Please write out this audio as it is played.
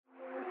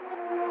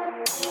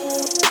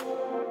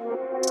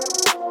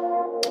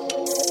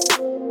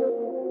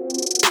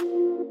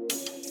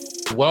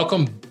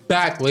Welcome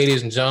back,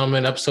 ladies and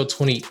gentlemen. Episode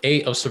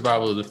 28 of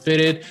Survival of the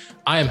Fitted.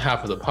 I am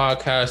half of the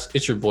podcast.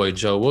 It's your boy,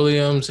 Joe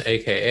Williams,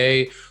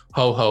 aka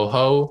Ho Ho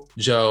Ho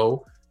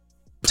Joe.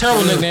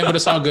 Terrible nickname, but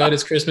it's all good.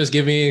 It's Christmas.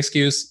 Give me an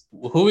excuse.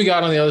 Who we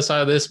got on the other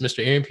side of this? Mr.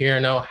 Ian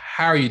Pierno.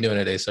 How are you doing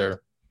today, sir?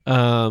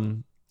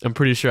 I'm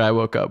pretty sure I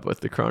woke up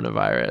with the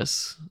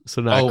coronavirus.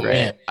 So not great.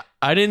 Man.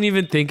 I didn't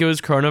even think it was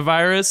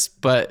coronavirus,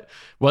 but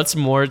what's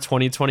more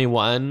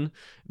 2021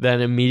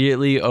 than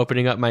immediately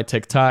opening up my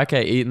TikTok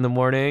at 8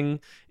 a.m.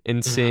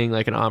 and seeing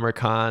like an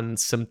Omicron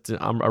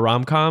symptom, a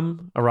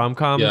rom-com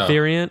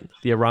variant,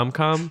 the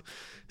rom-com,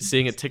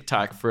 seeing a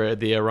TikTok for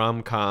the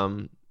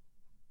rom-com,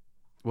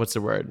 what's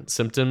the word?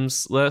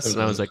 Symptoms list.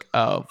 And I was like,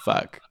 oh,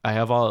 fuck. I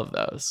have all of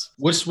those.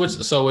 What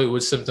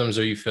symptoms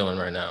are you feeling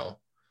right now?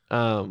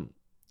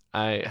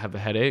 I have a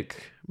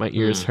headache. My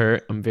ears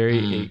hurt. I'm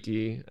very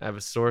achy. I have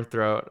a sore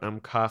throat. I'm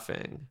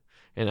coughing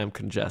and I'm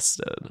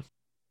congested.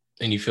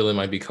 And you feel it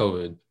might be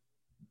COVID?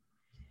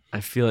 I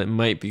feel it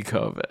might be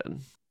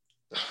COVID.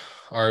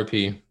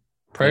 RIP.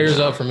 Prayers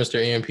up for Mr.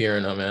 Ian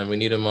Pierno, man. We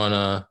need him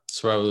on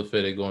Survival of the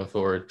Fitted going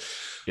forward.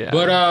 Yeah.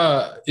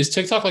 But is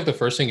TikTok like the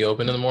first thing you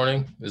open in the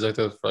morning? Is like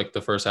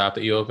the first app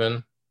that you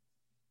open?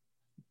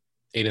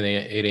 8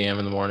 a.m.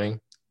 in the morning?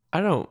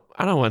 I don't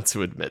want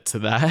to admit to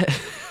that.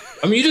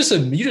 I mean,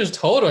 you just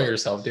told on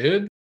yourself,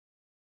 dude.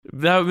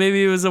 That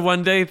maybe it was a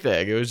one-day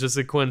thing. It was just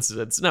a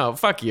coincidence. No,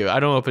 fuck you. I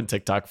don't open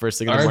TikTok first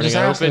thing in the morning.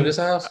 I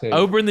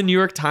open the New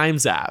York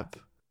Times app.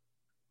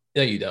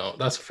 Yeah, you don't.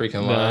 That's a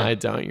freaking lie. No, I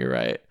don't. You're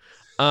right.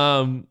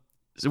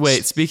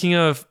 Wait, speaking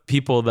of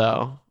people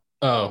though.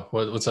 Oh,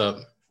 what's up?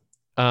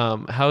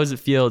 How does it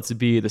feel to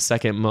be the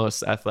second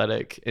most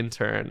athletic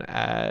intern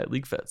at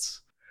League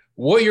Fits?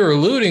 What you're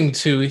alluding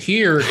to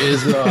here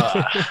is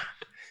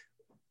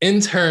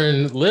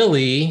intern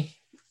Lily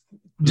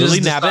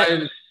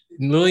Nabbit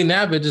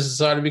just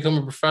decided to become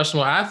a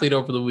professional athlete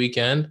over the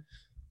weekend.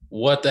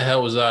 What the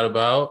hell was that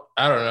about?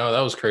 I don't know.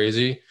 That was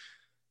crazy.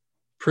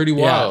 Pretty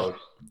wild.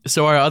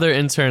 So our other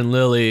intern,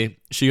 Lily,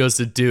 she goes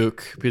to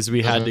Duke because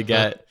we had to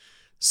get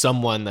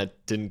someone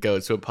that didn't go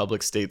to a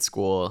public state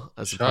school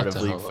as a part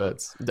of League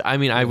Fits. I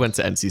mean, I went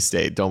to NC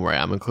State. Don't worry.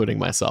 I'm including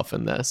myself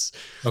in this.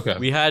 Okay.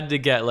 We had to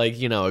get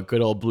a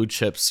good old blue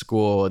chip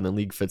school in the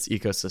League Fits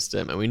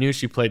ecosystem. And we knew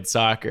she played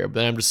soccer, but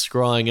then I'm just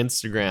scrolling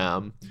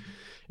Instagram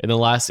and the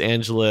Los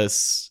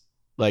Angeles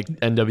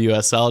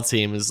NWSL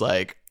team is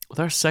like, with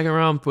our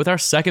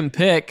second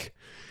pick,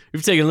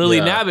 we've taken Lily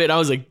Nabbit. And I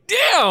was like,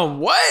 damn,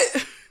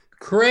 what?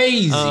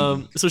 Crazy.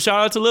 So shout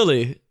out to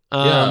Lily.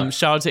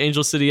 Shout out to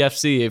Angel City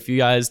FC. If you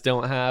guys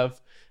don't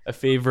have a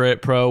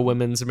favorite pro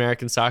women's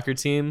American soccer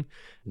team,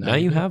 now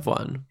you have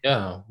one.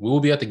 Yeah, we will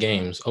be at the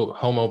games.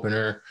 Home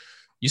opener.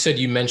 You said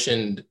you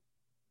mentioned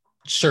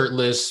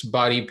shirtless,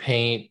 body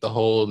paint, the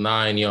whole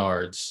 9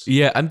 yards.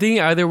 Yeah, I'm thinking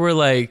either we're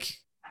like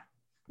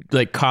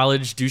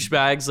college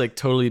douchebags, like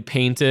totally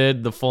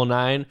painted the full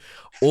 9,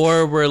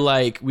 or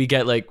we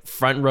get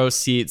front row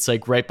seats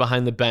right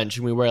behind the bench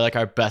and we wear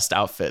our best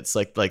outfits,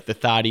 like the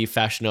Thadi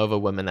Fashion Nova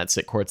women that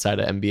sit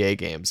courtside at NBA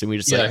games, and we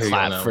just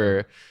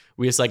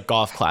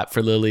golf clap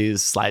for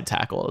Lily's slide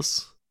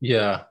tackles.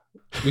 Yeah,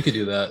 we could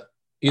do that.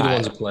 Either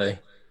one's a play.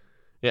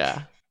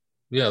 Yeah,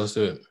 let's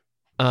do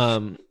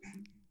it.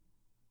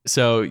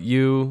 So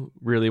you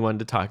really wanted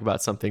to talk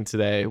about something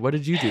today. What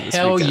did you do this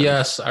weekend? Hell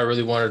yes, I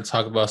really wanted to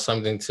talk about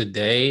something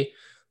today.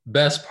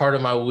 Best part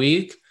of my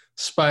week,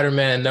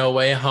 Spider-Man No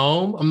Way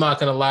Home. I'm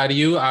not going to lie to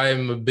you.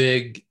 I'm a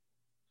big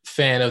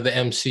fan of the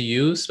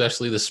MCU,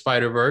 especially the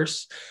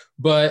Spider-Verse.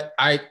 But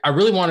I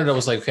really wanted, I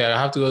was like, okay, I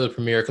have to go to the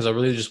premiere because I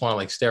really just want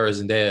to stare at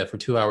Zendaya for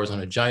 2 hours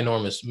on a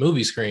ginormous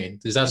movie screen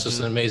because that's just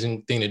an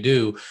amazing thing to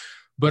do.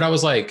 But I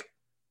was like,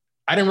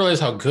 I didn't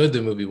realize how good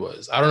the movie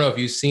was. I don't know if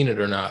you've seen it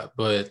or not,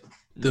 but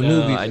the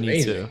movie is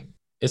amazing.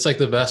 It's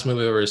the best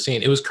movie I've ever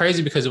seen. It was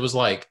crazy because it was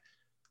like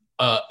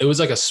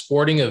a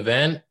sporting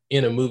event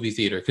in a movie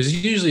theater.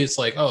 Because usually it's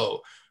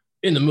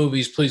in the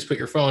movies, please put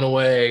your phone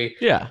away.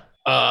 Yeah.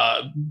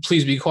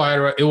 Please be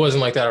quiet. It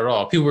wasn't like that at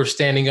all. People were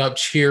standing up,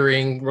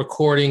 cheering,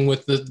 recording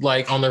with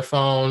the on their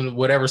phone,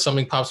 whatever,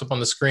 something pops up on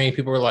the screen.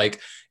 People were it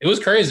was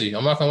crazy.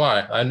 I'm not gonna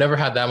lie. I never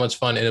had that much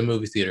fun in a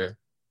movie theater.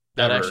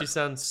 That actually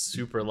sounds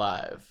super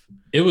live.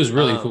 It was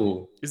really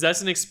cool. Because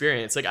that's an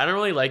experience. I don't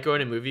really like going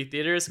to movie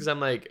theaters because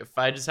I'm if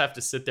I just have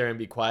to sit there and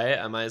be quiet,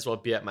 I might as well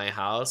be at my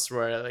house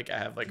where I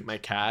have my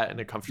cat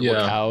and a comfortable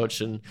couch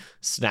and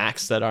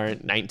snacks that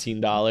aren't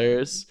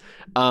 $19.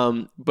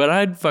 But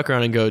I'd fuck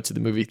around and go to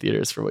the movie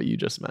theaters for what you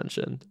just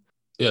mentioned.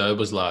 Yeah, it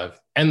was live.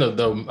 And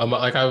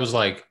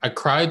I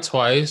cried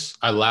twice.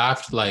 I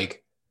laughed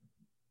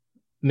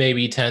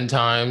maybe 10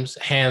 times,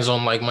 hands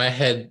on my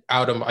head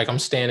out of I'm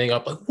standing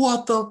up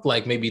what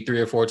the maybe 3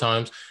 or 4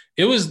 times.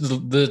 It was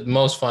the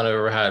most fun I've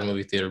ever had in a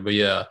movie theater. But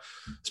yeah,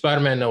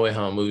 Spider-Man No Way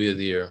Home, movie of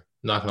the year.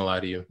 Not gonna lie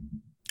to you.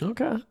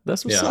 Okay,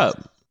 that's what's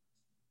up.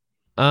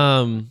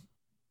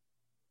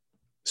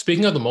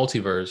 Speaking of the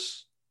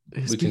multiverse,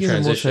 we can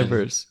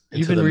transition.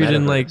 You've been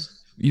reading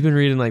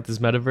this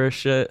Metaverse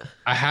shit.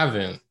 I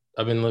haven't.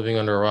 I've been living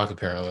under a rock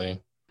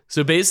apparently.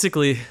 So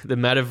basically, the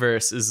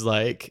metaverse is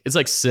like, it's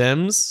like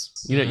Sims.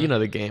 You know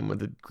the game with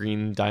the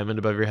green diamond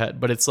above your head,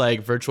 but it's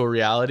like virtual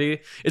reality.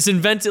 It's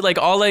invented, like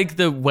all like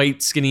the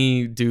white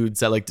skinny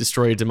dudes that like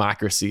destroy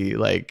democracy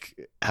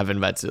like have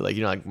invented, like,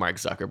 you know, like Mark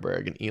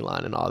Zuckerberg and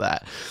Elon and all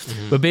that.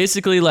 But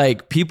basically,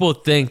 like, people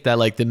think that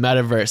like the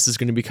metaverse is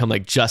going to become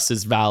like just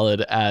as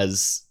valid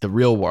as the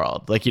real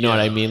world. Like, you know what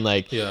I mean?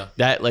 Like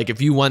that, like if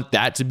you want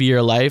that to be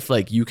your life,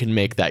 like you can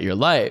make that your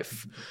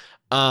life.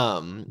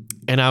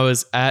 And I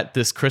was at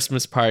this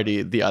Christmas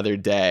party the other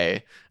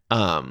day,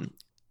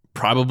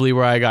 probably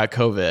where I got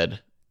COVID.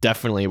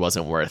 Definitely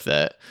wasn't worth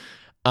it.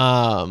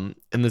 And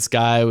this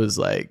guy was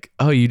like,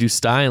 "Oh, you do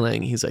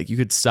styling?" He's like, "You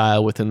could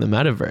style within the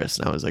metaverse."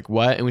 And I was like,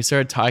 "What?" And we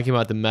started talking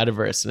about the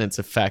metaverse and its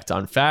effect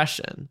on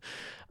fashion.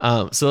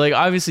 So like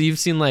obviously you've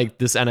seen like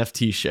this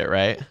NFT shit,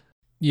 right?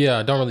 Yeah,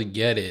 I don't really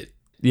get it.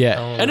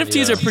 Yeah,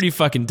 NFTs are pretty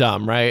fucking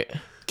dumb, right?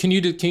 Can you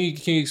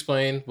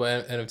explain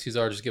what NFTs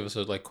are? Just give us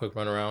a like quick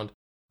run around.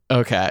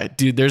 Okay,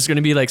 dude, there's going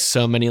to be like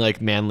so many like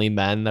manly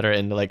men that are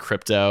into like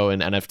crypto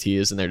and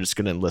NFTs, and they're just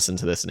going to listen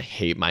to this and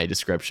hate my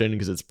description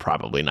because it's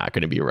probably not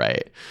going to be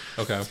right.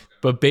 Okay.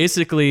 But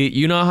basically,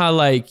 you know how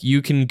like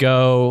you can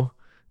go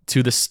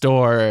to the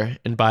store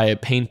and buy a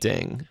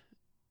painting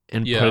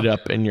and put it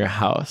up in your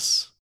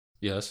house?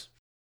 Yes.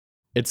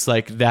 It's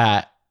like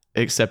that,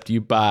 except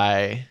you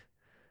buy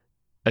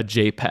a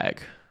JPEG.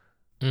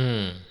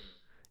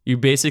 You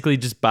basically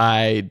just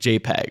buy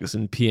JPEGs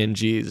and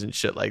PNGs and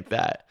shit like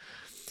that.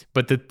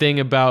 But the thing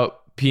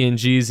about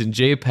PNGs and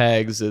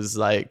JPEGs is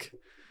like,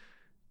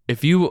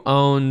 if you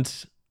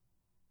owned,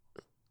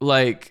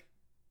 like,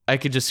 I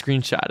could just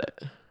screenshot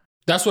it.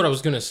 That's what I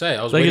was gonna say.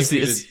 I was like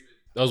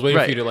waiting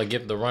for you to like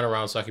get the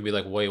runaround so I could be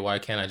like, wait, why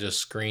can't I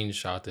just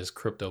screenshot this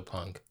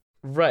CryptoPunk?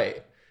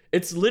 Right.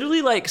 It's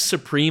literally like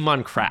Supreme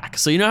on crack.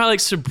 So you know how like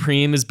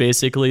Supreme is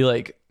basically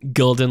like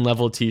Gildan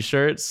level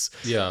t-shirts?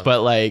 Yeah.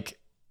 But like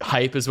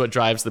hype is what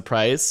drives the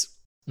price.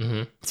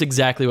 It's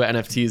exactly what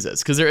NFTs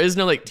is, because there is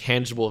no like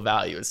tangible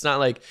value. It's not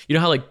like, you know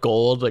how like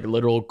gold, like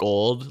literal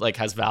gold, like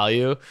has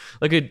value.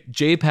 Like a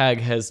JPEG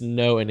has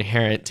no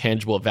inherent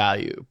tangible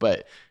value,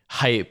 but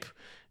hype,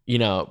 you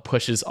know,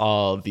 pushes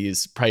all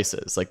these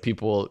prices. Like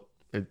people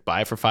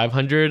buy for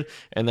 500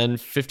 and then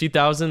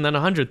 50,000, then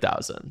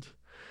 100,000.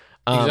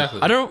 Exactly.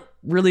 I don't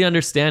really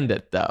understand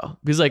it though,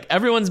 because like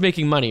everyone's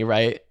making money,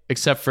 right?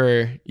 Except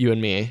for you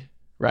and me,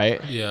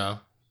 right? Yeah,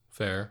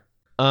 fair.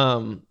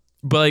 But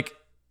like,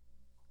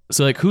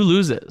 so like who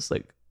loses?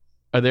 Like,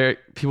 are there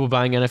people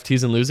buying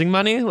NFTs and losing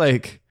money?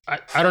 Like,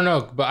 I don't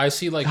know, but I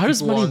see like how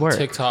does money work?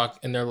 TikTok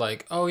and they're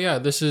like, oh yeah,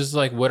 this is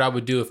like what I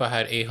would do if I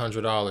had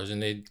 $800, and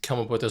they come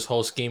up with this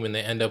whole scheme and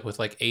they end up with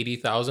like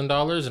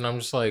 $80,000, and I'm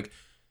just like,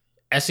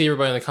 I see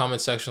everybody in the comment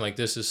section like,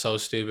 this is so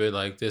stupid,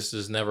 like this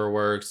is never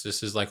works,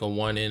 this is like a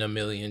 1 in a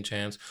million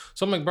chance.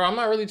 So I'm like, bro, I'm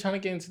not really trying to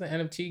get into the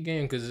NFT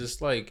game because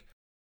it's like,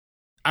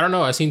 I don't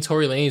know. I seen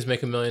Tory Lanez make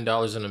 $1 million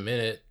in a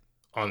minute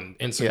on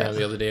Instagram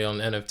the other day on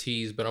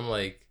NFTs, but I'm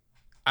like,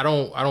 I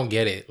don't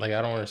get it. Like,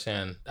 I don't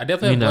understand. I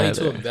definitely have money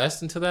to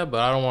invest into that, but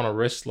I don't want to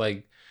risk,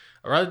 like,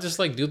 I'd rather just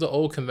like do the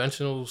old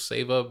conventional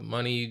save up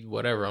money,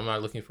 whatever. I'm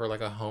not looking for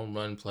like a home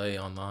run play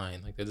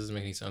online. Like, that doesn't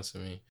make any sense to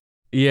me.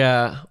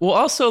 Yeah. Well,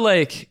 also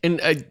like, and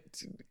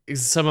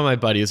some of my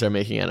buddies are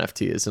making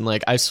NFTs, and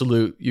like, I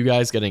salute you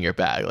guys getting your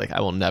bag. Like,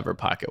 I will never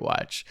pocket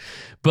watch,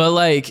 but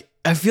like,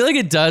 I feel like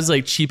it does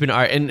like cheapen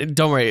art. And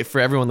don't worry, for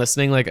everyone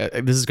listening, like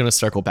this is going to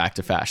circle back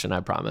to fashion, I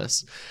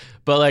promise.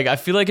 But like, I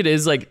feel like it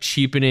is like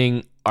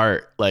cheapening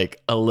art like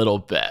a little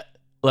bit.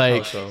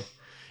 Like,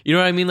 you know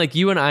what I mean? Like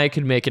you and I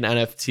could make an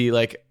NFT.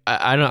 Like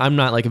I'm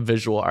not like a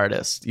visual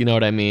artist, you know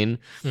what I mean?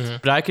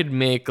 But I could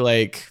make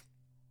like,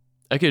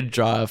 I could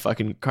draw a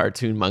fucking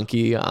cartoon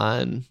monkey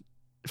on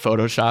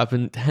Photoshop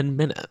in 10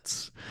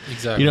 minutes.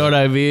 Exactly. You know what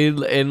I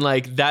mean? And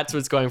like, that's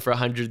what's going for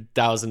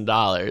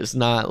 $100,000,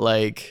 not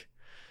like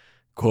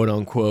quote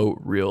unquote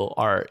real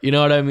art. You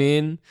know what I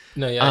mean?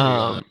 No,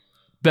 yeah.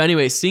 But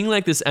anyway, seeing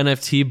like this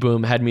NFT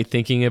boom had me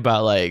thinking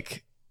about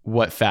like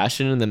what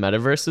fashion in the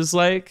metaverse is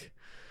like.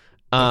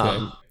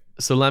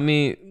 So let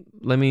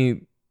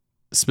me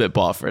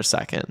spitball for a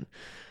second.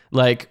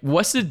 Like,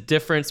 what's the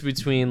difference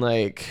between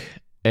like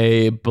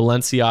a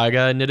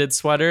Balenciaga knitted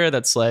sweater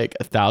that's like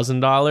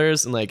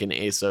 $1,000 and like an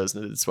ASOS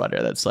knitted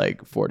sweater that's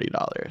like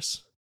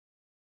 $40?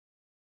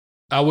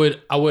 I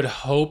would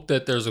hope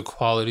that there's a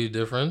quality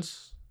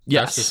difference.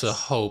 Yes. That's just a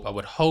hope. I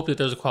would hope that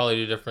there's a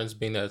quality difference,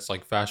 being that it's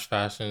like fast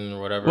fashion or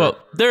whatever. Well,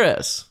 there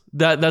is.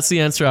 That's the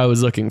answer I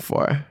was looking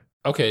for.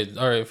 Okay,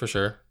 all right, for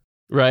sure.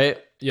 Right?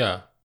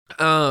 Yeah.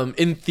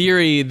 In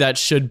theory, that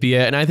should be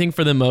it. And I think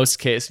for the most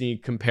case, when you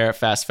compare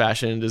fast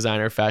fashion and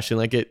designer fashion,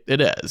 like it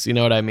is. You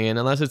know what I mean?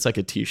 Unless it's like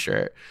a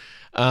t-shirt.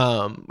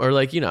 Or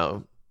like, you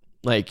know,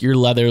 like your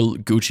leather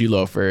Gucci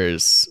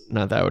loafers,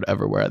 not that I would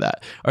ever wear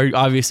that, are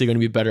obviously going to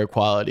be better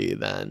quality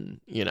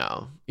than, you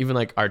know, even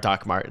like our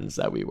Doc Martens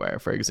that we wear,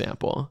 for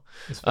example,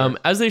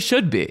 as they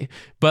should be.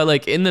 But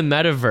like in the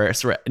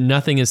metaverse where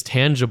nothing is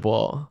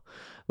tangible,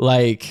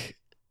 like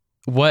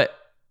what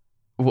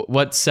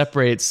what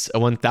separates a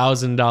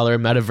 $1,000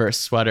 Metaverse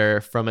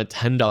sweater from a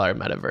 $10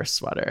 Metaverse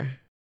sweater?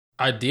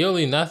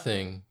 Ideally,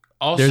 nothing.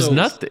 Also, there's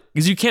nothing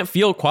because you can't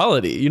feel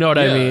quality. You know what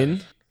I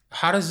mean?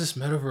 How does this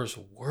Metaverse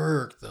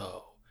work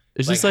though?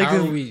 It's just like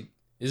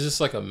is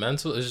this like a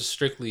mental? Is this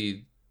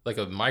strictly like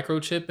a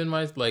microchip in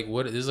my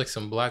what is like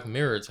some Black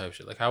Mirror type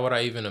shit? Like how would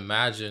I even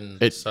imagine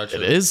it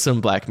is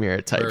some Black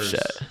Mirror type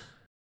shit.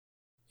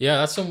 Yeah,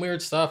 that's some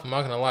weird stuff. I'm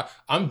not gonna lie.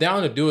 I'm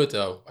down to do it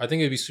though. I think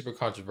it'd be super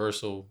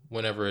controversial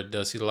whenever it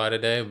does see the light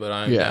of day, but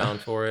I'm down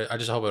for it. I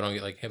just hope I don't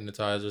get like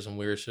hypnotized or some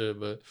weird shit.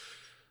 But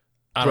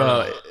I don't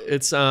know.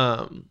 It's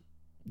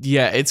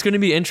it's going to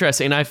be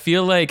interesting. And I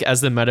feel like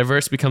as the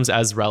metaverse becomes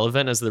as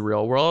relevant as the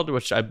real world,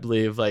 which I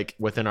believe like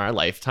within our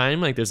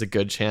lifetime, like there's a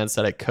good chance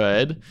that it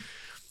could,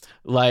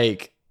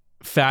 like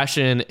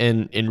fashion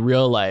in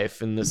real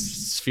life in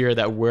this sphere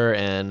that we're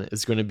in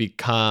is going to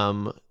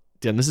become,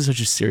 damn, this is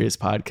such a serious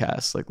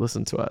podcast. Like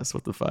listen to us.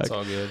 What the fuck? It's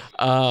all good.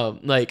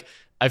 Like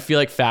I feel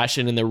like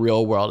fashion in the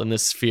real world in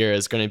this sphere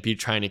is going to be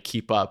trying to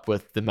keep up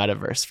with the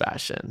metaverse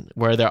fashion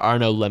where there are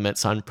no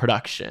limits on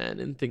production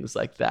and things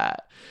like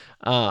that.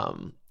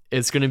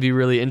 It's going to be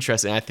really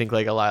interesting. I think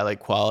like a lot of like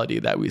quality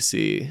that we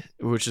see,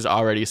 which is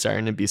already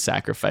starting to be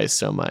sacrificed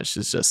so much,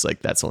 is just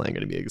like that's only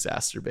going to be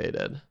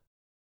exacerbated.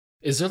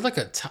 Is there like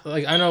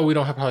I know we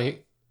don't have I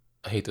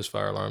hate this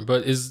fire alarm,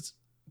 but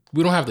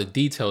we don't have the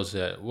details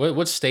yet.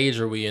 What stage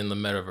are we in the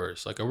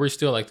metaverse? Like, are we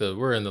still like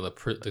we're in the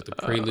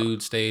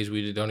prelude stage?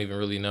 We don't even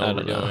really know what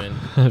we're doing.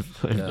 No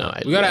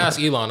idea. We gotta ask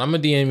Elon. I'm a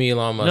DM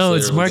Elon Musk. No,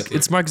 it's Mark.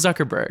 It's Mark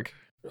Zuckerberg.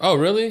 Oh,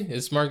 really?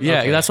 It's Mark. Yeah,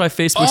 okay. That's why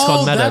Facebook's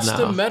called Meta now. Oh, that's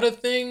the Meta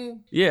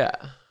thing. Yeah.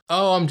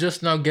 Oh, I'm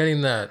just now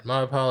getting that.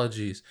 My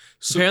apologies.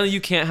 So, apparently, you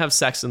can't have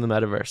sex in the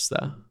metaverse,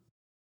 though.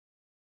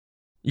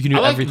 You can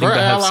do everything but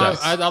have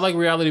sex. I like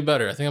reality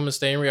better. I think I'm gonna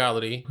stay in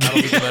reality. I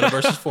don't think the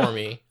metaverse is for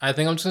me. I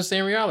think I'm just gonna stay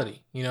in reality.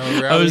 You know,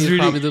 reality is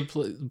probably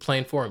the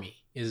plane for me.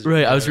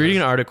 Right. I was reading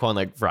an article on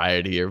like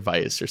Variety or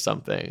Vice or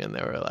something, and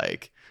they were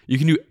like, you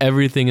can do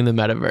everything in the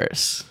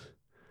metaverse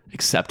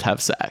except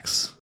have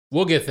sex.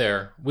 We'll get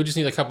there. We just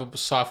need a couple of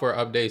software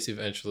updates.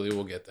 Eventually,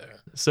 we'll get there.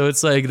 So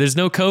it's like there's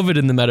no COVID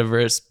in the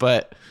metaverse,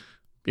 but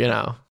you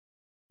know,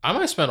 I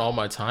might spend all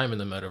my time in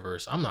the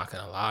metaverse. I'm not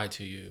gonna lie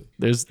to you.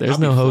 There's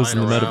no hoes in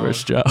the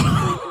metaverse, Joe.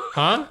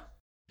 Huh?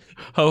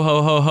 Ho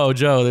ho ho ho,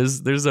 Joe.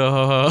 There's no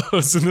ho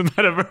hoes in the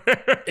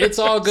metaverse. It's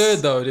all good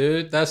though,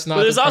 dude. That's not.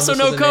 But there's also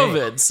no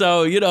COVID,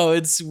 so you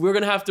know we're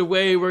gonna have to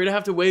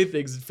weigh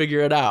things and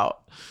figure it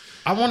out.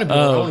 I want to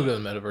go to the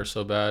metaverse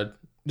so bad.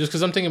 Just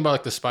because I'm thinking about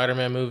like the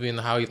Spider-Man movie and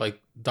how he like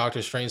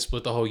Doctor Strange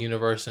split the whole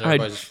universe and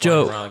everybody's just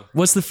flying around.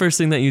 What's the first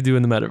thing that you do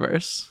in the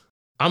metaverse?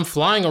 I'm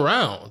flying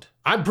around.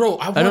 I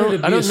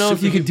don't know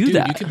if you could do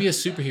that. You could be a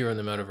superhero in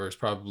the metaverse,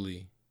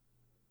 probably.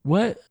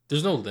 What?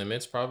 There's no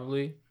limits,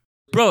 probably.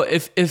 Bro,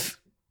 if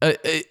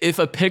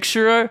a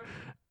picture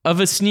of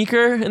a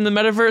sneaker in the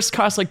metaverse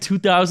costs like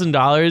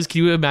 $2,000,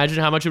 can you imagine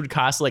how much it would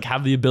cost to like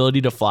have the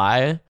ability to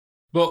fly?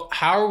 But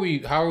how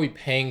are we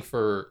paying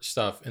for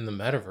stuff in the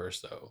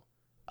metaverse though?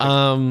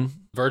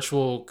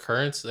 Virtual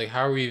currency, like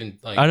how are we even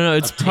like, I don't know,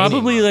 it's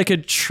probably money? Like a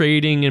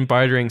trading and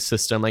bartering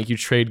system, like you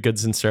trade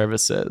goods and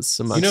services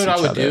amongst you know what each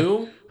I would other.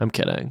 do? I'm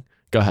kidding,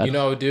 go ahead. You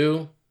know what I would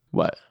do?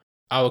 What?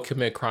 I would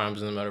commit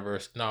crimes in the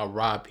metaverse and I'll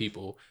rob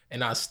people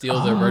and I'll steal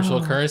their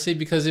virtual currency,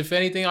 because if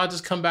anything I'll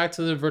just come back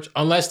to the virtual,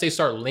 unless they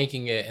start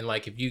linking it, and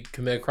like if you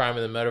commit a crime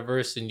in the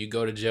metaverse and you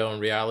go to jail in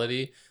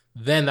reality,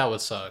 then that would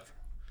suck.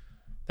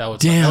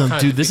 Damn,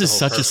 dude, this is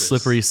such a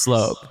slippery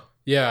slope.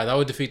 Yeah, that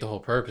would defeat the whole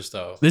purpose,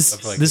 though. This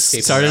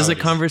started as a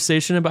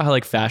conversation about how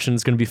like fashion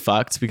is going to be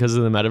fucked because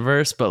of the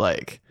metaverse, but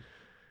like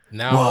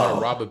now I want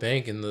to rob a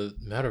bank in the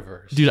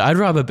metaverse. Dude, I'd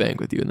rob a bank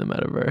with you in the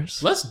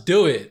metaverse. Let's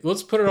do it.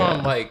 Let's put it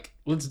on like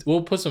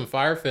we'll put some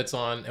fire fits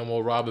on and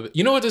we'll rob it.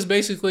 You know what this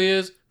basically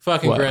is?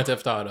 Fucking Grand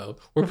Theft Auto.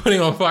 We're putting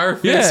on fire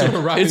fits and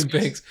we're robbing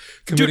banks,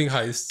 committing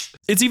heists.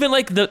 It's even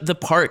like the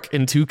park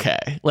in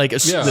 2K. Like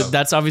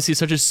that's obviously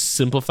such a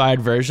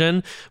simplified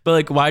version, but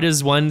like why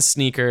does one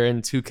sneaker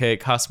in 2K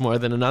cost more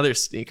than another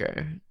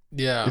sneaker?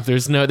 Yeah. If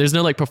there's no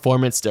like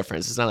performance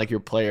difference. It's not like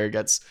your player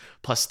gets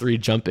 +3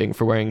 jumping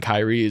for wearing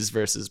Kyrie's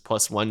versus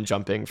 +1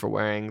 jumping for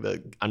wearing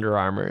the Under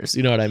Armours.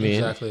 You know what I mean?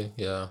 Exactly.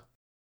 Yeah.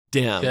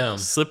 Damn.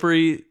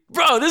 Slippery.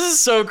 Bro, this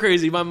is so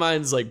crazy. My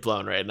mind's like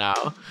blown right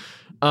now.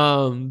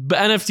 But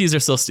NFTs are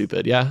still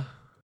stupid, yeah?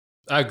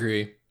 I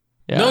agree.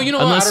 Yeah. No, you know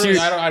what?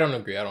 I don't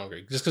agree.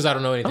 Just because I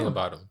don't know anything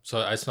about them. So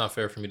it's not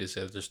fair for me to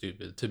say that they're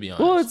stupid, to be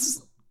honest. Well,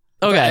 it's...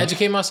 Okay. If I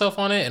educate myself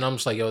on it and I'm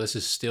just like, yo, this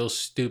is still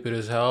stupid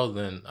as hell,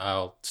 then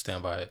I'll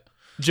stand by it.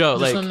 Joe,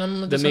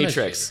 the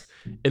Matrix.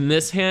 In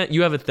this hand,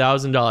 you have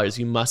 $1,000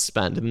 you must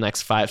spend in the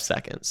next 5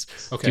 seconds.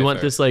 Okay, do you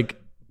want this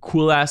like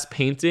cool ass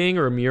painting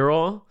or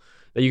mural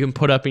that you can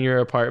put up in your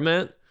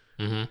apartment?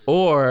 Mm-hmm.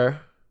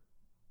 Or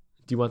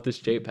do you want this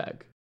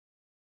JPEG?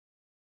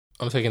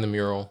 I'm taking the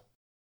mural.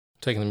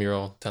 10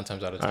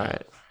 times out of 10. All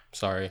right.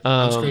 Sorry.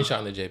 I'm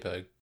screenshotting the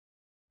JPEG.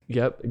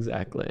 Yep,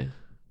 exactly.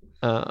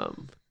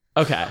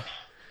 Okay.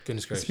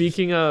 Goodness gracious.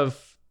 Speaking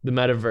of the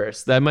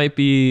metaverse, that might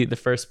be the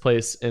first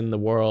place in the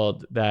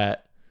world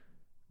that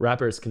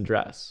rappers can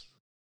dress.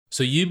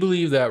 So you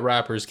believe that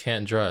rappers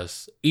can't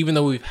dress, even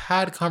though we've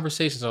had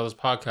conversations on this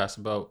podcast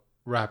about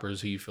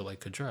rappers who you feel like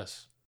could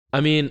dress?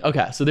 I mean,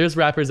 okay, so there's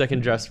rappers that can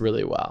dress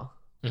really well.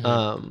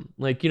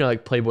 Like,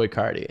 like Playboy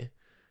Cardi,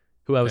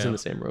 who I was in the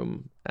same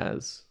room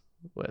as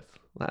with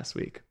last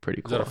week.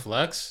 Pretty cool. Is that a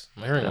flex?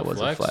 Am I hearing that was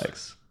a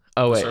flex?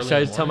 Oh, wait. Should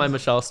I tell my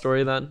Michelle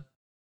story then?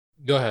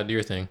 Go ahead. Do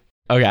your thing.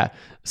 Okay.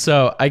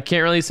 So I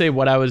can't really say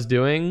what I was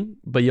doing,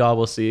 but y'all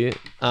will see.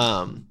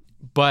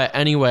 But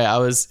anyway, I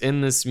was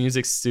in this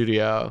music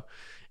studio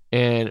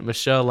and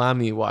Michelle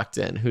Lamy walked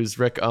in, who's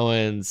Rick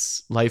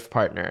Owens' life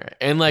partner.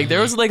 And like,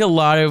 there was like a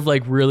lot of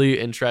like really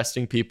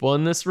interesting people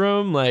in this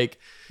room, like,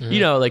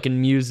 like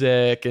in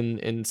music and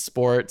in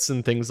sports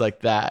and things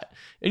like that.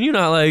 And,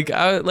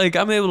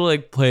 I'm able to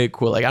like play it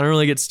cool. Like, I don't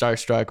really get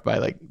starstruck by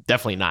like,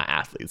 definitely not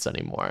athletes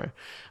anymore.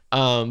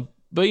 But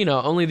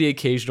only the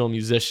occasional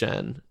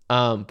musician.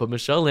 But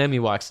Michelle Lamy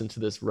walks into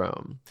this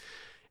room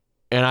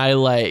and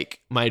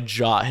my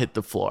jaw hit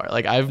the floor.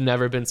 Like, I've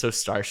never been so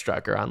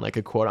starstruck around like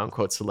a quote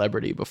unquote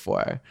celebrity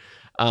before.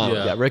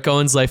 Rick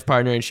Owens' life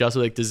partner, and she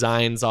also like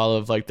designs all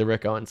of like the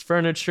Rick Owens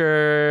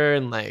furniture,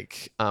 and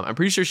like I'm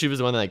pretty sure she was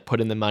the one that like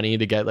put in the money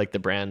to get like the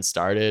brand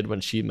started when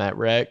she met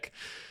Rick.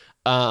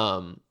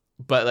 But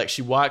like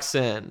she walks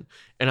in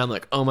and I'm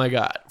like, oh my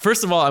God.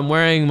 First of all, I'm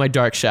wearing my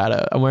Dark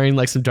Shadow. I'm wearing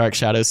like some Dark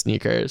Shadow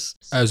sneakers.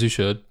 As you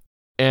should.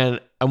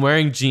 And I'm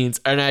wearing jeans,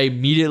 and I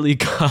immediately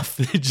cuff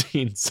the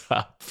jeans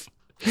up.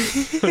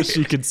 So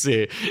she can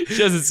see. She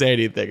doesn't say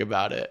anything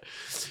about it.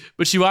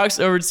 But she walks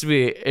over to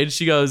me and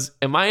she goes,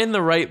 am I in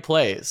the right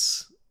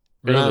place?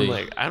 Really? And I'm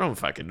like, I don't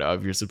fucking know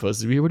if you're supposed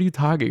to be. What are you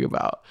talking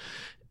about?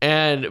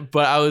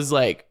 But I was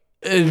like,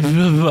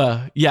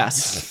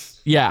 yes.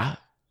 Yeah.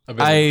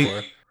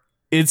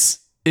 It's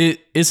an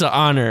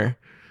honor.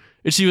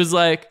 And she was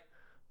like,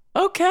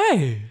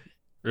 okay.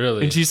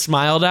 Really? And she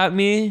smiled at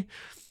me.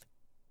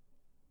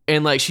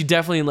 And like, she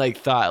definitely like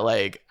thought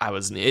like I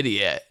was an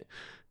idiot.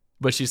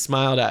 But she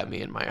smiled at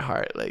me and my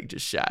heart like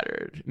just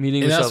shattered.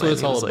 And that's what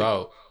it's all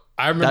about.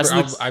 I remember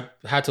I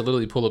had to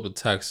literally pull up a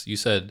text. You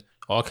said,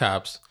 all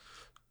caps,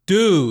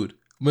 dude,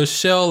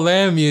 Michelle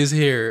Lamy is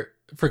here.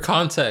 For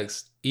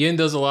context, Ian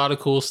does a lot of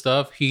cool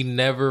stuff. He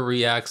never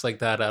reacts like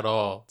that at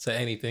all to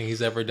anything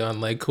he's ever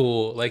done. Like,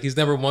 cool. Like, he's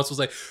never once was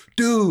like,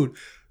 dude,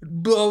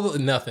 blah, blah,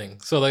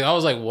 nothing. So like, I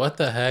was like, what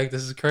the heck?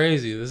 This is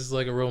crazy. This is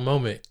like a real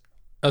moment.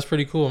 That's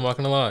pretty cool. I'm not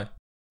going to lie.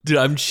 Dude,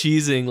 I'm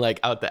cheesing like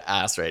out the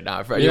ass right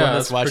now for anyone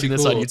that's watching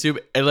this on YouTube.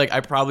 And like, I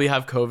probably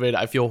have COVID.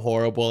 I feel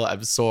horrible.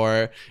 I'm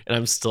sore and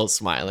I'm still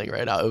smiling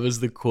right now. It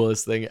was the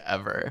coolest thing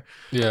ever.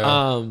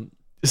 Yeah.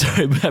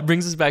 Sorry, but that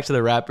brings us back to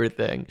the rapper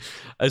thing.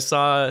 I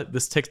saw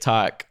this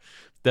TikTok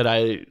that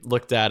I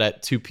looked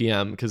at 2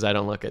 p.m. because I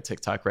don't look at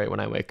TikTok right when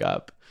I wake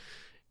up.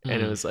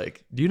 And it was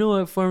like, do you know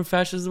what form of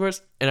fashion is the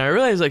worst? And I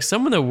realized like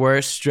some of the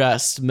worst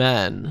dressed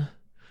men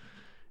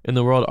in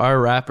the world are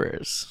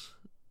rappers.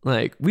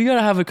 Like, we got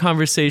to have a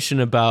conversation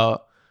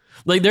about,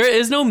 like, there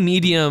is no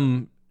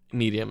medium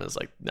is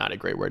like not a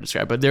great word to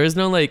describe, but there is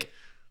no like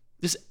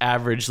just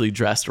averagely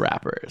dressed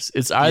rappers.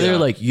 It's either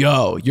like,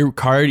 yo, you're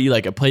Cardi,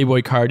 like a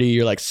Playboy Cardi,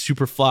 you're like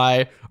super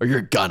fly, or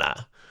you're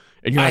Gunna.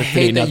 And you're not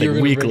hitting nothing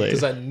weekly.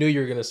 Because I knew you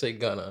were going to say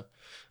Gunna.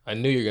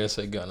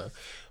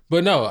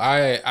 But no,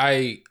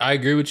 I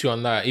agree with you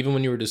on that. Even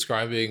when you were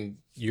describing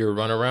your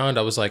runaround,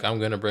 I was like, I'm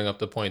gonna bring up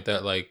the point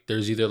that like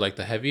there's either like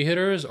the heavy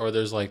hitters or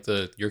there's like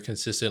you're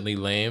consistently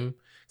lame.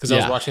 Because I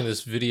was watching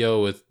this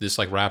video with this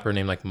like rapper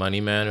named like Money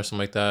Man or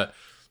something like that,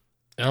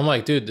 and I'm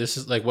like, dude, this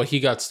is like what he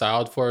got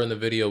styled for in the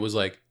video was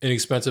like an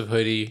expensive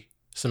hoodie,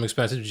 some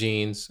expensive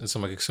jeans, and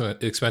some like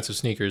expensive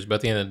sneakers. But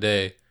at the end of the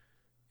day,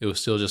 it was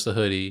still just a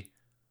hoodie.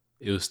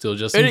 It was still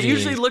just and it jeans.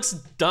 Usually looks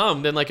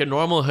dumb than like a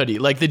normal hoodie.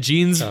 Like the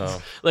jeans,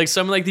 like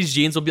some like these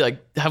jeans will be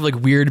like have like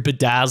weird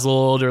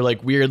bedazzled or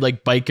like weird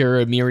like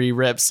biker Amiri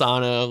rips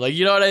on them. Like,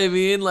 you know what I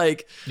mean?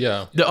 Like,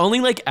 yeah. The only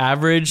like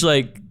average,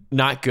 like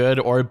not good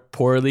or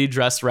poorly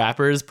dressed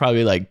rappers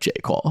probably like J.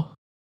 Cole.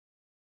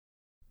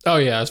 Oh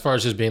yeah, as far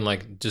as just being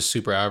like just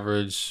super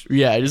average.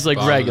 Yeah, just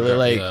like regular.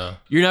 Like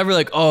you're never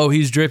like, oh,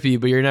 he's drippy,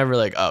 but you're never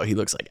like, oh, he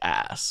looks like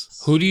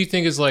ass. Who do you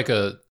think is like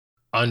a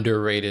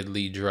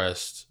underratedly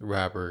dressed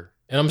rapper?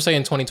 And I'm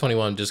saying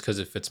 2021 just because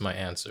it fits my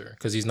answer,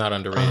 because he's not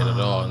underrated at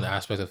all in the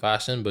aspect of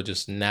fashion, but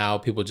just now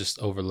people just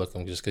overlook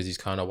him just because he's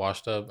kind of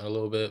washed up a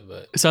little bit.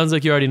 But it sounds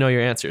like you already know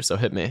your answer, so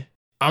hit me.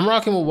 I'm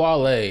rocking with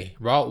Wale.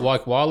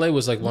 Wale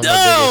was like one of the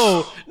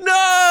biggest.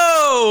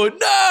 No.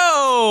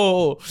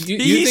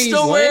 He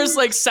still wears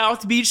like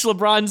South Beach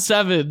LeBron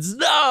 7s.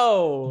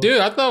 No.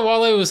 Dude, I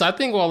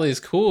think Wale is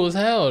cool as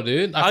hell,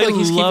 dude. I feel like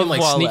he's keeping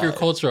like sneaker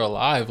culture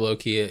alive, low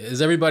key.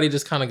 Is everybody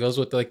just kind of goes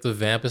with like the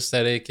vamp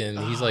aesthetic, and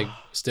he's like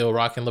still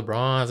rocking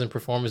LeBrons and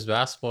performance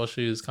basketball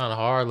shoes, kind of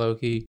hard, low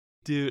key.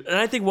 Dude, and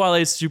I think Wale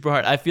is super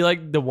hard. I feel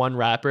like the one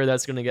rapper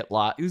that's going to get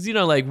lost, because,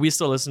 like we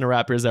still listen to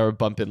rappers that were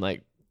bumping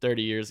like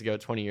 30 years ago,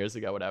 20 years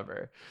ago,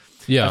 whatever.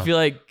 Yeah. I feel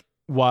like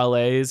Wale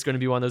is going to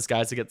be one of those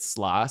guys that gets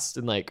lost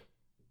in like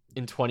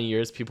in 20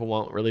 years people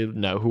won't really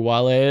know who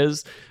Wale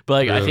is, but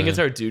like I think it's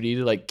our duty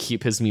to like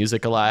keep his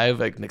music alive,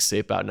 like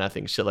mixtape out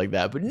nothing, shit like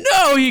that. But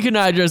no, he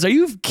cannot dress. Are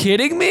you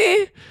kidding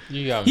me?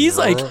 He's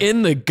like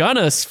in the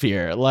Gunna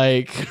sphere,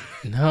 like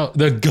no,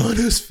 the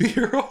Gunna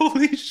sphere.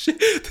 Holy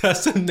shit,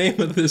 that's the name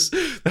of this.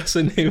 That's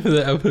the name of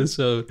the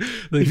episode.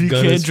 If you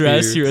can't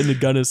dress, you're in the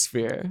Gunna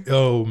sphere.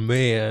 Oh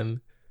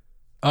man.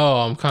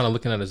 Oh, I'm kind of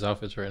looking at his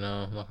outfits right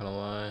now. I'm not gonna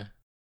lie.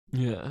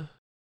 Yeah.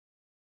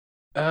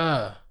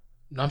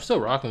 I'm still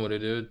rocking with it,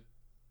 dude.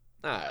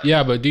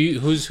 Yeah, but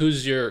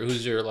who's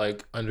your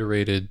like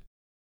underrated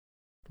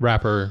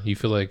rapper you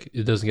feel like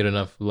it doesn't get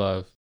enough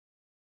love?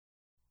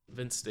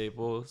 Vince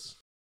Staples.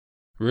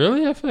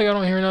 Really? I feel like I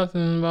don't hear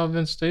nothing about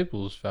Vince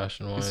Staples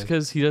fashion wise. It's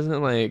because he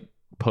doesn't like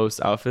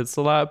post outfits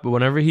a lot, but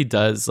whenever he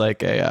does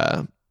like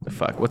a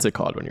what's it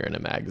called when you're in a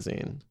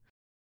magazine?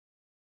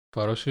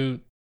 Photo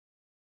shoot?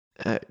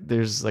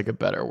 There's like a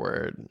better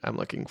word I'm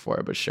looking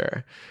for, but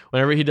sure.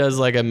 Whenever he does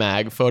like a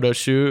mag photo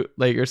shoot,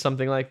 like or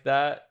something like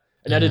that,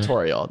 an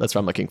editorial, that's what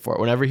I'm looking for.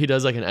 Whenever he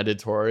does like an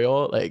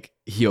editorial, like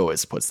he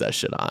always puts that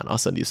shit on. I'll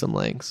send you some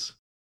links.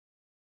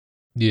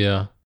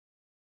 Yeah.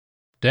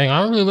 Dang,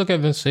 I don't really look at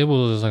Vince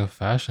Staples as like a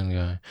fashion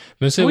guy.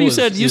 Vince Staples,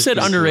 well, you said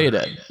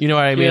underrated. You know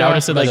what I mean? Yeah, I would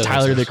have said like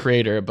Tyler the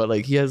Creator, but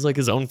like he has like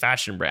his own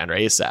fashion brand, or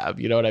ASAP.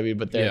 You know what I mean?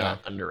 But they're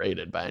not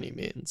underrated by any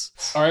means.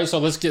 All right, so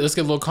let's get a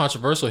little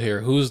controversial here.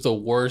 Who's the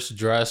worst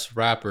dressed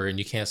rapper? And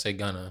you can't say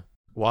Gunna.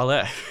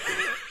 Wale.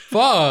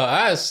 Fuck,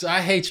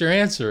 I hate your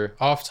answer.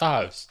 Off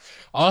tops.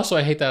 Also,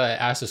 I hate that I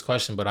asked this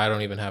question, but I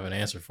don't even have an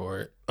answer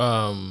for it.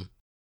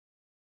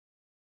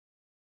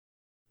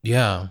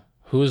 Yeah,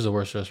 who is the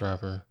worst dressed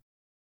rapper?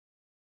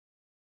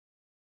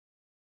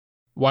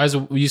 Why is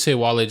it, you say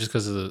Wale just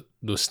because of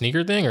the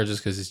sneaker thing, or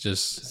just because it's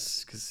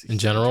just in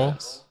general?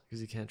 Because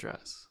he can't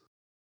dress.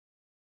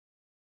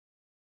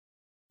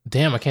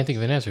 Damn, I can't think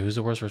of an answer. Who's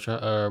the worst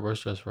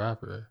dressed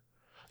rapper?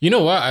 You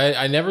know what?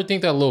 I never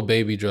think that Lil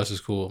Baby dress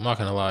is cool. I'm not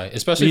gonna lie,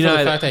 especially for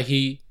the fact that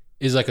he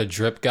is like a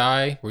drip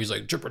guy, where he's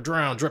like drip or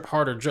drown, drip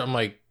harder, drip. I'm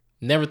like,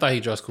 never thought he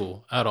dressed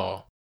cool at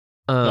all.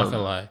 I'm not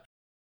gonna lie.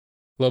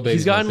 Lil Baby's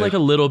he's gotten like a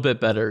little bit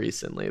better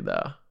recently,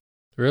 though.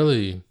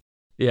 Really?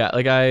 Yeah,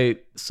 like I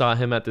saw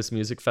him at this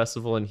music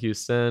festival in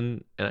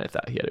Houston, and I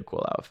thought he had a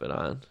cool outfit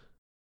on.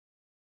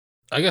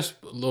 I guess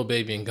Lil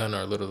Baby and Gunna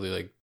are literally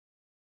like,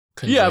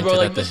 yeah, bro,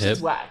 like this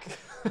is whack.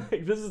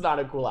 Like, this is not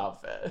a cool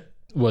outfit.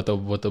 What the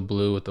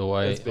blue with the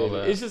white?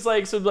 It's just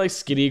like some like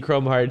skinny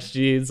chrome hearts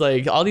jeans.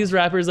 Like all these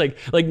rappers, like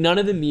none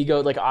of the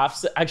Migos, like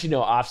Offset. Actually,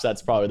 no,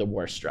 Offset's probably the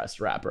worst dressed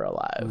rapper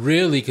alive.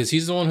 Really? Because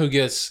he's the one who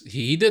gets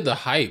he did the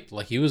hype.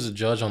 Like he was a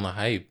judge on the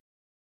hype.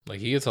 Like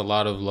he gets a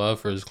lot of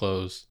love for his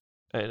clothes.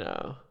 I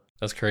know.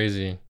 That's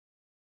crazy.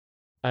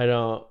 I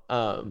don't,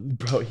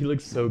 bro, he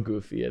looked so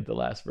goofy at the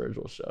last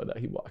Virgil show that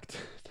he walked.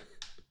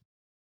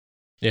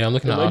 Yeah, I'm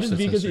looking at Offset.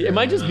 It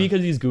might just be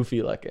because he's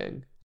goofy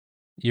looking.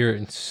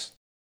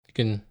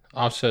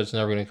 Offset's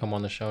never gonna come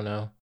on the show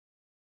now.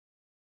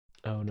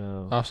 Oh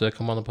no. Offset,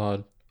 come on the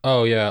pod.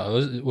 Oh yeah.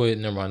 Wait,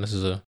 never mind. This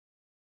is a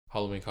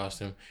Halloween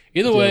costume.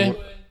 Either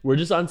way, we're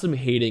just on some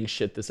hating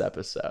shit this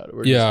episode.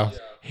 We're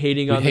just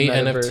hating on the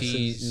Metaverse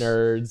NFTs. And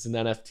nerds and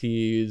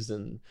NFTs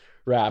and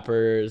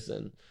rappers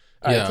and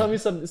all right, tell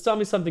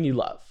me something you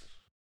love.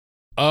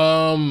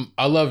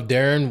 I love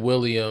Darren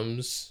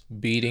Williams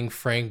beating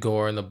Frank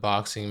Gore in the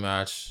boxing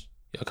match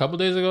a couple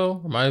days ago.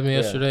 Reminded me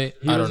yesterday.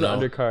 I don't know.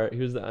 Undercard. It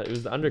was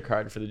the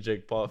undercard for the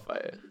Jake Paul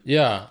fight.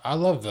 Yeah, I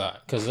love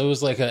that because it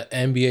was like an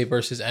NBA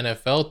versus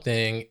NFL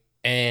thing,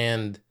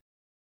 and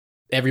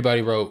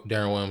everybody wrote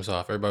Darren Williams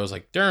off. Everybody was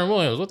like, Darren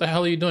Williams, what the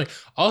hell are you doing?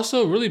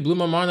 Also, really blew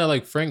my mind that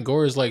like Frank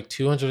Gore is like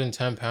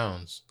 210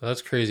 pounds.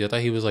 That's crazy. I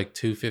thought he was like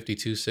 250,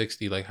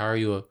 260. Like, how are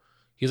you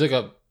he's like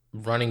a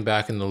running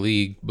back in the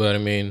league. But I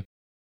mean,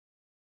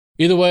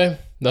 either way,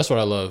 that's what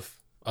I love.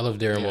 I love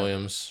Darren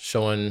Williams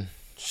showing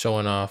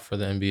off for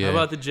the NBA. How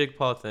about the Jake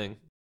Paul thing?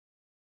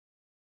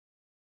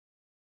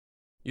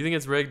 You think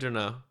it's rigged or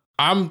no?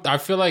 I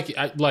feel like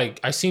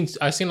I seen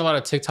a lot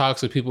of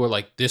TikToks where people were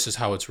like, "This is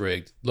how it's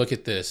rigged. Look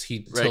at this."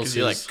 He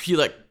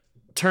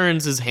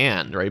turns his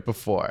hand right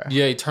before.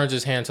 Yeah, he turns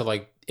his hand to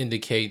like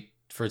indicate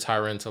for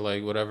Tyron to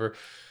like whatever.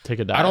 Take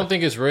a dive. I don't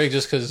think it's rigged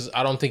just because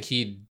I don't think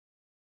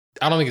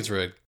it's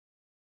rigged.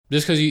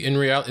 Just because in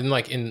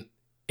reality,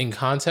 in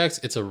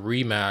context, it's a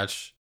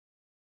rematch.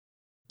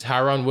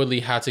 Tyron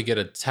Woodley had to get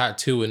a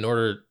tattoo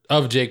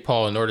of Jake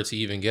Paul in order to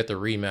even get the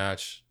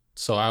rematch.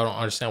 So I don't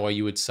understand why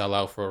you would sell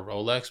out for a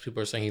Rolex.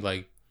 People are saying he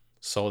like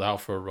sold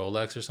out for a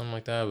Rolex or something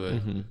like that,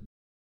 but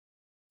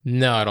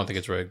no, I don't think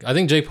it's rigged. I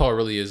think Jake Paul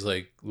really is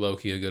like low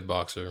key a good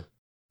boxer.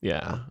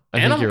 Yeah,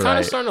 and I'm kind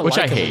of starting to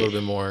like him a little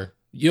bit more.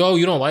 You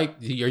don't like?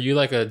 Are you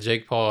like a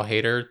Jake Paul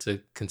hater to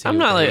continue?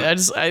 I'm not like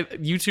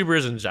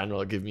YouTubers in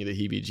general give me the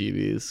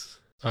heebie-jeebies.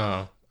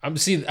 Oh,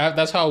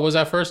 that's how it was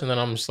at first, and then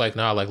I'm just like,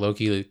 nah, like low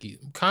key,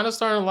 kind of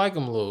starting to like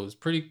him a little.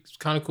 It's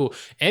kind of cool,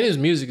 and his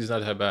music is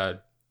not that bad.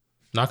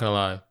 Not gonna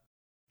lie.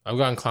 I've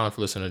gotten clowned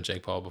for listening to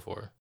Jake Paul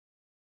before.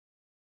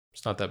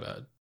 It's not that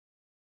bad.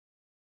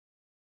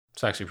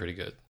 It's actually pretty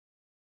good.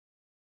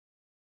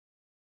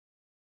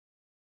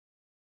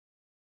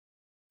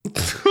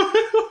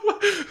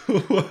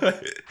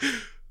 What?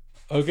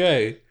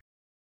 Okay.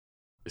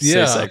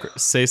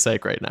 Say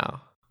psych right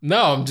now.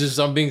 No,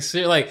 I'm being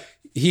serious. Like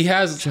he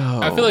has. Joe.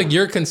 I feel like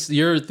you're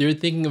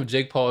thinking of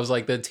Jake Paul as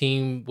like the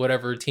team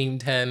whatever team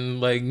 10.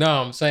 Like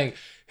no, I'm saying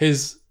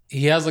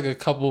he has like a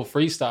couple of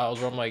freestyles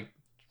where I'm like,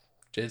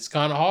 it's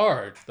kind of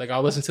hard. Like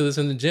I'll listen to this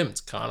in the gym.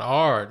 It's kind of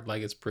hard.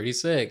 Like it's pretty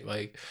sick.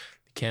 Like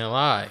can't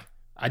lie.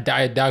 I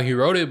doubt he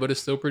wrote it, but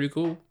it's still pretty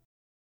cool.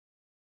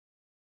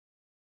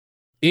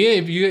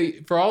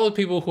 Ian, for all the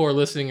people who are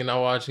listening and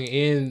not watching,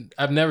 Ian,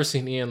 I've never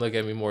seen Ian look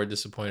at me more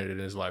disappointed in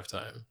his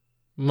lifetime.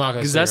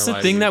 Because that's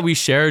the thing that we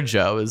share,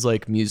 Joe, is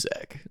like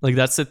music. Like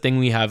that's the thing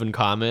we have in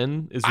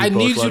common. Is I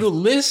need you to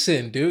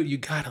listen, dude. You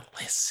gotta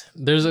listen.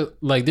 There's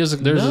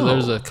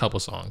a couple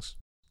songs.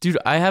 Dude,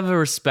 I have a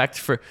respect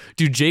for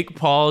Jake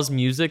Paul's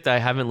music that I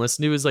haven't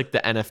listened to is like the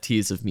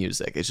NFTs of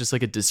music. It's just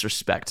like a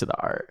disrespect to the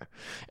art.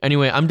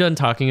 Anyway, I'm done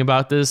talking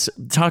about this.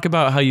 Talk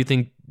about how you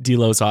think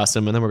D-Lo's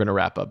awesome, and then we're gonna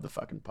wrap up the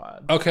fucking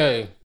pod.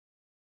 Okay.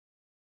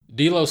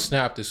 D-Lo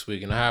snapped this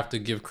week, and I have to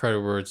give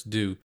credit where it's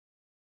due.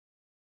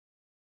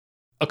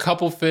 A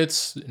couple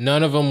fits,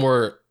 none of them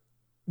were,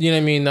 you know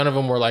what I mean? None of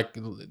them were like,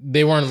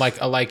 they weren't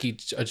like alike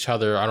each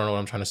other. I don't know what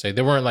I'm trying to say.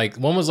 They weren't like,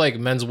 one was like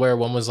menswear,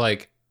 one was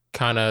like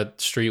kind of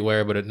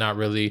streetwear, but not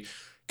really.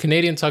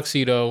 Canadian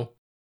tuxedo,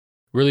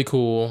 really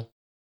cool.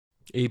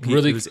 It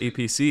was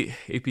APC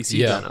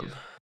denim.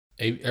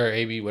 Or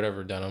AB,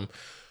 whatever denim.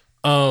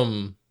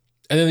 And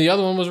then the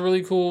other one was a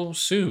really cool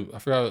suit. I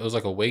forgot, it was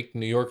like Awake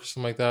New York or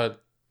something like that.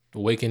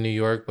 Awake in New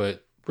York,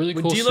 but really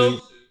cool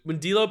suit. When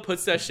D-Lo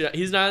puts that shit,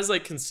 he's not as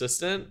like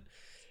consistent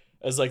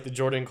as like the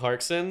Jordan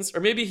Clarksons,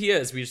 or maybe he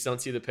is. We just don't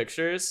see the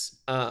pictures.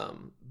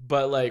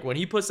 But like when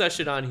he puts that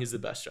shit on, he's the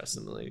best dressed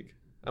in the league.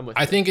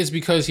 I think it's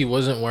because he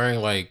wasn't wearing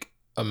like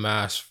a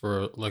mask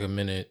for like a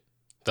minute.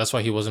 That's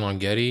why he wasn't on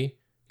Getty.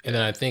 And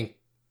then I think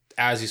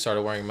as he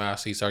started wearing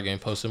masks, he started getting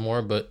posted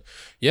more. But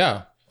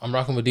yeah, I'm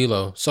rocking with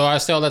D-Lo. So I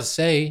say all that to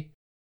say,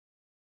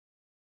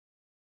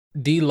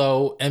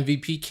 D-Lo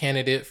MVP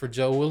candidate for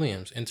Joe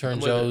Williams.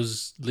 Intern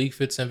Joe's League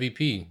Fits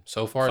MVP.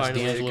 So far it's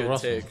D'Angelo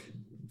Russell.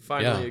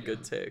 Finally a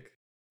good take.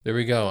 There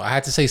we go. I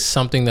had to say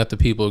something that the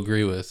people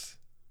agree with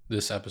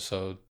this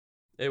episode.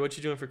 Hey, what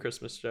you doing for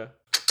Christmas, Joe?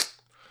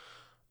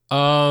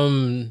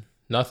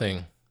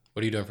 Nothing.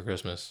 What are you doing for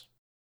Christmas?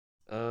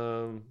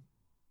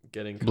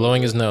 Getting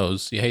blowing his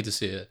nose. You hate to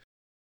see it.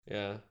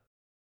 Yeah.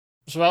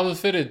 Survival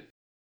Fitted.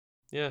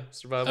 Yeah,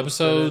 Survival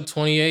Episode Fitted.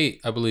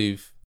 28, I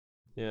believe.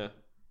 Yeah.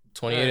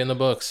 28 in the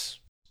books.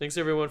 Thanks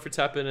everyone for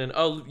tapping in.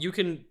 Oh, you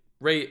can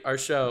rate our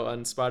show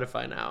on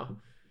Spotify now.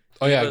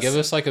 Give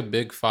us like a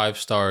big 5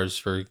 stars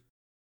for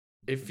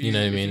you know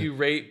what I mean? If you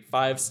rate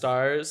 5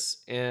 stars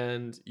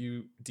and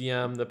you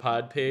DM the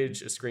pod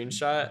page a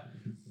screenshot,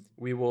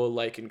 we will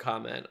like and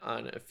comment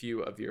on a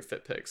few of your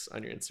fit pics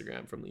on your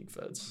Instagram from League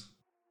Fits.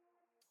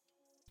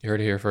 You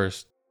heard it here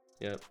first.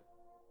 Yep.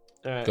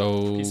 All right.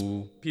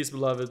 Go. Peace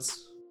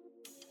beloveds.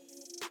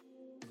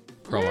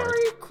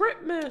 Merry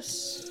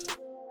Christmas.